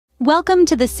Welcome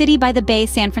to the City by the Bay,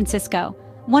 San Francisco,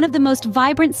 one of the most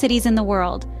vibrant cities in the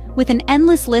world, with an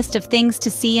endless list of things to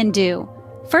see and do.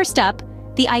 First up,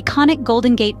 the iconic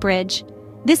Golden Gate Bridge.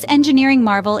 This engineering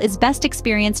marvel is best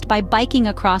experienced by biking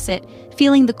across it,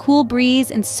 feeling the cool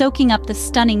breeze and soaking up the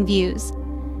stunning views.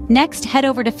 Next, head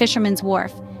over to Fisherman's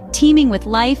Wharf, teeming with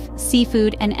life,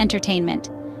 seafood, and entertainment.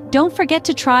 Don't forget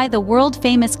to try the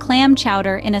world-famous clam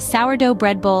chowder in a sourdough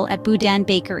bread bowl at Boudin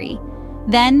Bakery.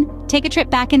 Then, take a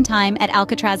trip back in time at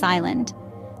Alcatraz Island.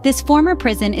 This former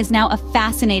prison is now a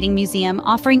fascinating museum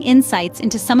offering insights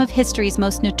into some of history's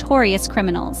most notorious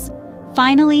criminals.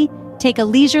 Finally, take a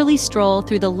leisurely stroll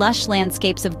through the lush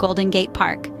landscapes of Golden Gate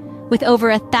Park. With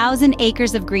over 1,000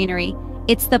 acres of greenery,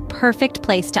 it's the perfect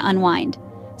place to unwind.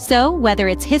 So, whether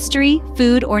it's history,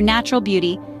 food, or natural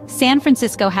beauty, San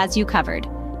Francisco has you covered.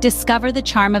 Discover the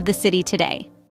charm of the city today.